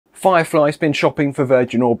Firefly's been shopping for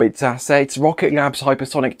Virgin Orbit's assets, Rocket Lab's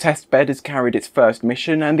hypersonic testbed has carried its first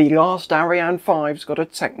mission, and the last Ariane 5's got a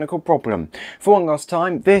technical problem. For one last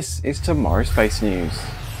time, this is tomorrow's Space News.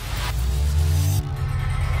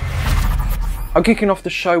 I'm kicking off the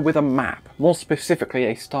show with a map, more specifically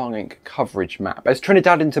a Starlink coverage map, as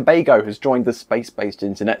Trinidad and Tobago has joined the space-based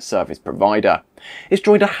internet service provider. It's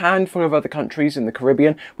joined a handful of other countries in the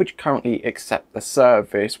Caribbean which currently accept the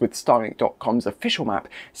service, with Starlink.com's official map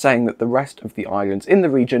saying that the rest of the islands in the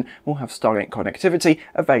region will have Starlink connectivity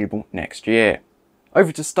available next year.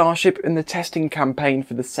 Over to Starship, and the testing campaign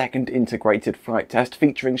for the second integrated flight test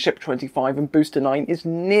featuring Ship 25 and Booster 9 is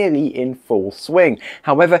nearly in full swing.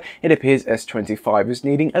 However, it appears S25 is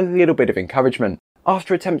needing a little bit of encouragement.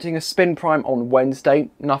 After attempting a spin prime on Wednesday,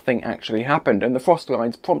 nothing actually happened and the frost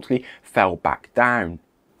lines promptly fell back down.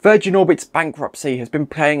 Virgin Orbit's bankruptcy has been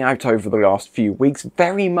playing out over the last few weeks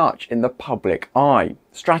very much in the public eye.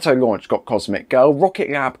 Strato Launch got Cosmic Girl, Rocket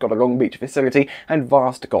Lab got a Long Beach facility, and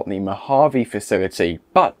Vast got the Mojave facility.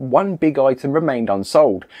 But one big item remained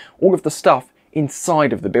unsold: all of the stuff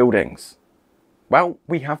inside of the buildings. Well,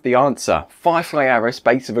 we have the answer. Firefly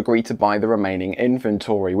Aerospace have agreed to buy the remaining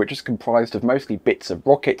inventory, which is comprised of mostly bits of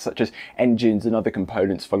rockets such as engines and other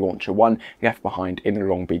components for Launcher 1 left behind in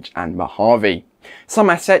Long Beach and Mojave. Some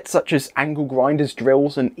assets such as angle grinders,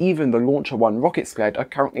 drills, and even the Launcher 1 rocket sled are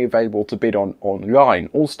currently available to bid on online,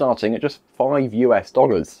 all starting at just $5 US.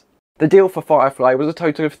 The deal for Firefly was a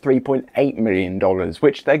total of $3.8 million,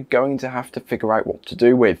 which they're going to have to figure out what to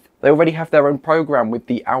do with. They already have their own program with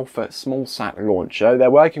the Alpha smallsat launcher, they're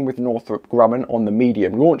working with Northrop Grumman on the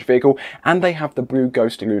medium launch vehicle, and they have the Blue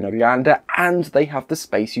Ghost lunar lander, and they have the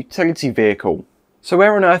space utility vehicle. So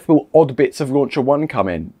where on earth will odd bits of Launcher 1 come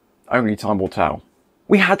in? Only time will tell.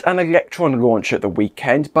 We had an Electron launch at the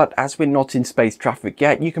weekend, but as we're not in space traffic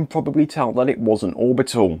yet, you can probably tell that it wasn't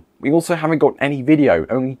orbital. We also haven't got any video,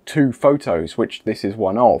 only 2 photos, which this is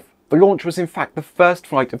one of. The launch was in fact the first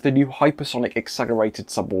flight of the new hypersonic accelerated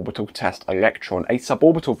suborbital test Electron, a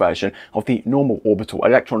suborbital version of the normal orbital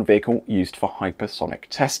Electron vehicle used for hypersonic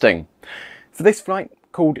testing. For this flight,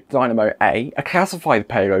 called Dynamo A, a classified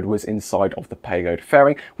payload was inside of the payload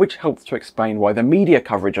fairing, which helps to explain why the media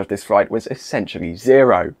coverage of this flight was essentially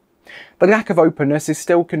zero. The lack of openness is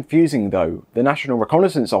still confusing though. The National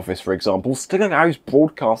Reconnaissance Office, for example, still allows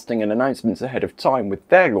broadcasting and announcements ahead of time with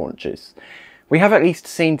their launches. We have at least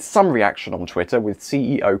seen some reaction on Twitter, with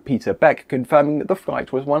CEO Peter Beck confirming that the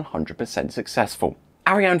flight was 100% successful.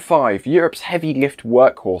 Ariane 5, Europe's heavy lift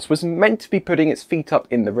workhorse, was meant to be putting its feet up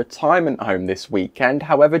in the retirement home this weekend.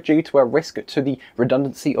 However, due to a risk to the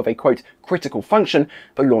redundancy of a quote critical function,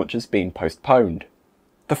 the launch has been postponed.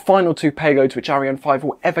 The final 2 payloads which Ariane 5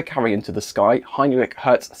 will ever carry into the sky, Heinrich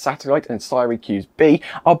Hertz Satellite and Syracuse B,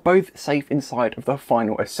 are both safe inside of the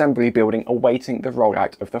final assembly building awaiting the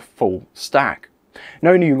rollout of the full stack.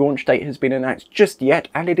 No new launch date has been announced just yet,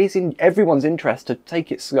 and it is in everyone's interest to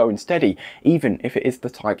take it slow and steady, even if it is the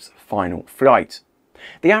type's final flight.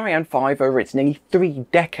 The Ariane 5, over its nearly 3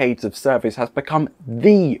 decades of service, has become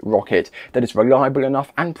the rocket that is reliable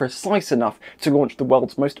enough and precise enough to launch the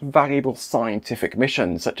world's most valuable scientific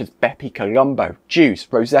missions, such as Bepi Colombo, JUICE,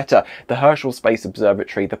 Rosetta, the Herschel Space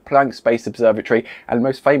Observatory, the Planck Space Observatory, and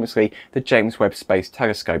most famously, the James Webb Space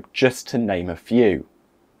Telescope, just to name a few.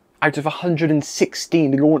 Out of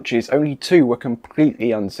 116 launches, only 2 were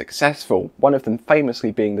completely unsuccessful, one of them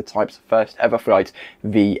famously being the type's first ever flight,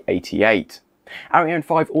 V-88. Ariane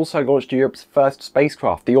 5 also launched Europe's first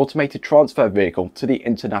spacecraft, the Automated Transfer Vehicle, to the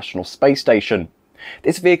International Space Station.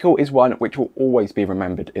 This vehicle is one which will always be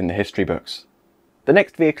remembered in the history books. The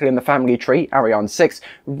next vehicle in the family tree, Ariane 6,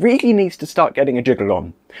 really needs to start getting a jiggle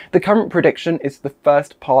on. The current prediction is the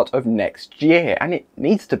first part of next year, and it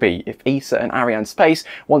needs to be if ESA and Arianespace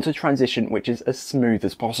want a transition which is as smooth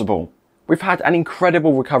as possible. We've had an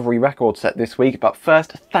incredible recovery record set this week, but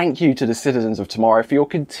first, thank you to the citizens of tomorrow for your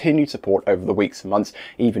continued support over the weeks and months,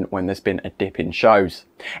 even when there's been a dip in shows.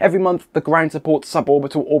 Every month, the ground support,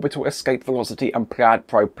 suborbital, orbital, escape velocity and PLAID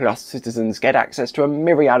PRO Plus citizens get access to a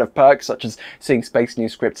myriad of perks, such as seeing Space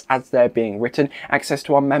News scripts as they're being written, access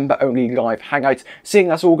to our member-only live hangouts, seeing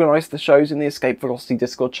us organise the shows in the Escape Velocity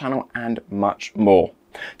Discord channel, and much more.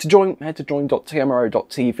 To join, head to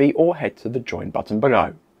join.tmro.tv or head to the join button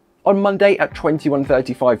below. On Monday at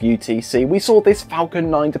 21:35 UTC, we saw this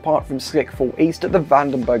Falcon 9 depart from Slick Fall East at the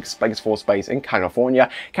Vandenberg Space Force Base in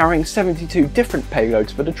California, carrying 72 different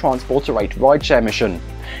payloads for the Transporter 8 rideshare mission.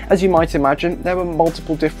 As you might imagine, there were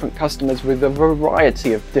multiple different customers with a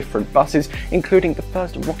variety of different buses, including the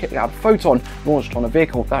first Rocket Lab Photon launched on a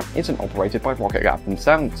vehicle that isn't operated by Rocket Lab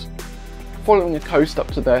themselves. Following a coast up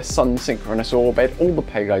to their sun-synchronous orbit, all the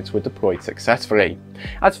payloads were deployed successfully.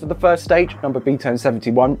 As for the first stage, number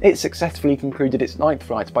B1071, it successfully concluded its 9th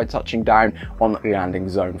flight by touching down on landing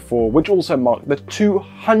zone 4, which also marked the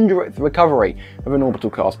 200th recovery of an orbital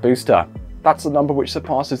class booster. That's a number which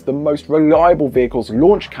surpasses the most reliable vehicle's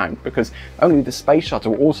launch count, because only the Space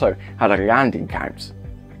Shuttle also had a landing count.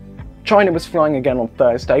 China was flying again on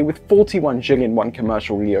Thursday with 41 Jilin-1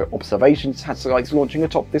 commercial LEO observation satellites launching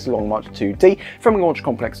atop this Long March 2D from Launch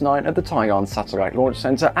Complex 9 at the Taiwan Satellite Launch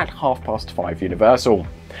Center at 5:30 Universal.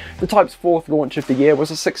 The type's 4th launch of the year was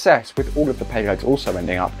a success, with all of the payloads also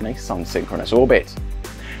ending up in a sun-synchronous orbit.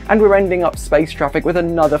 And we're ending up space traffic with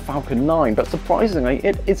another Falcon 9, but surprisingly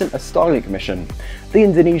it isn't a Starlink mission. The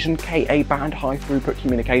Indonesian Ka-band high-throughput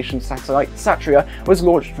communications satellite Satria was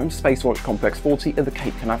launched from Space Launch Complex 40 at the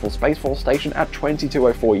Cape Canaveral Space Force Station at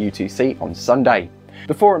 22:04 UTC on Sunday.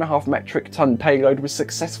 The 4.5 metric ton payload was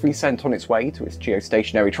successfully sent on its way to its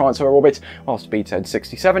geostationary transfer orbit, whilst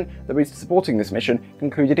B1067, the booster supporting this mission,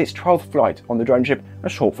 concluded its 12th flight on the drone ship, a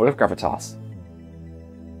short full of gravitas.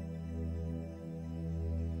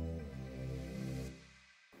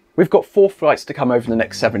 We've got 4 flights to come over the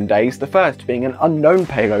next 7 days, the first being an unknown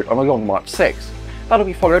payload on a Long March 6. That'll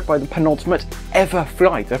be followed by the penultimate ever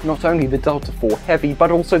flight of not only the Delta IV Heavy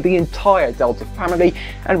but also the entire Delta family,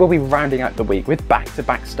 and we'll be rounding out the week with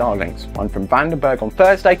back-to-back Starlinks, one from Vandenberg on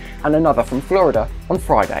Thursday and another from Florida on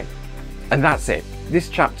Friday. And that's it. This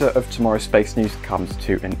chapter of Tomorrow's Space News comes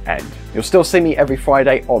to an end. You'll still see me every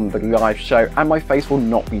Friday on the live show, and my face will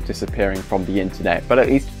not be disappearing from the internet, but at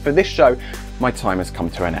least for this show, my time has come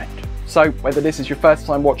to an end. So whether this is your first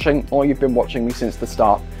time watching or you've been watching me since the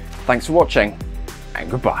start, thanks for watching and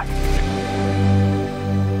goodbye.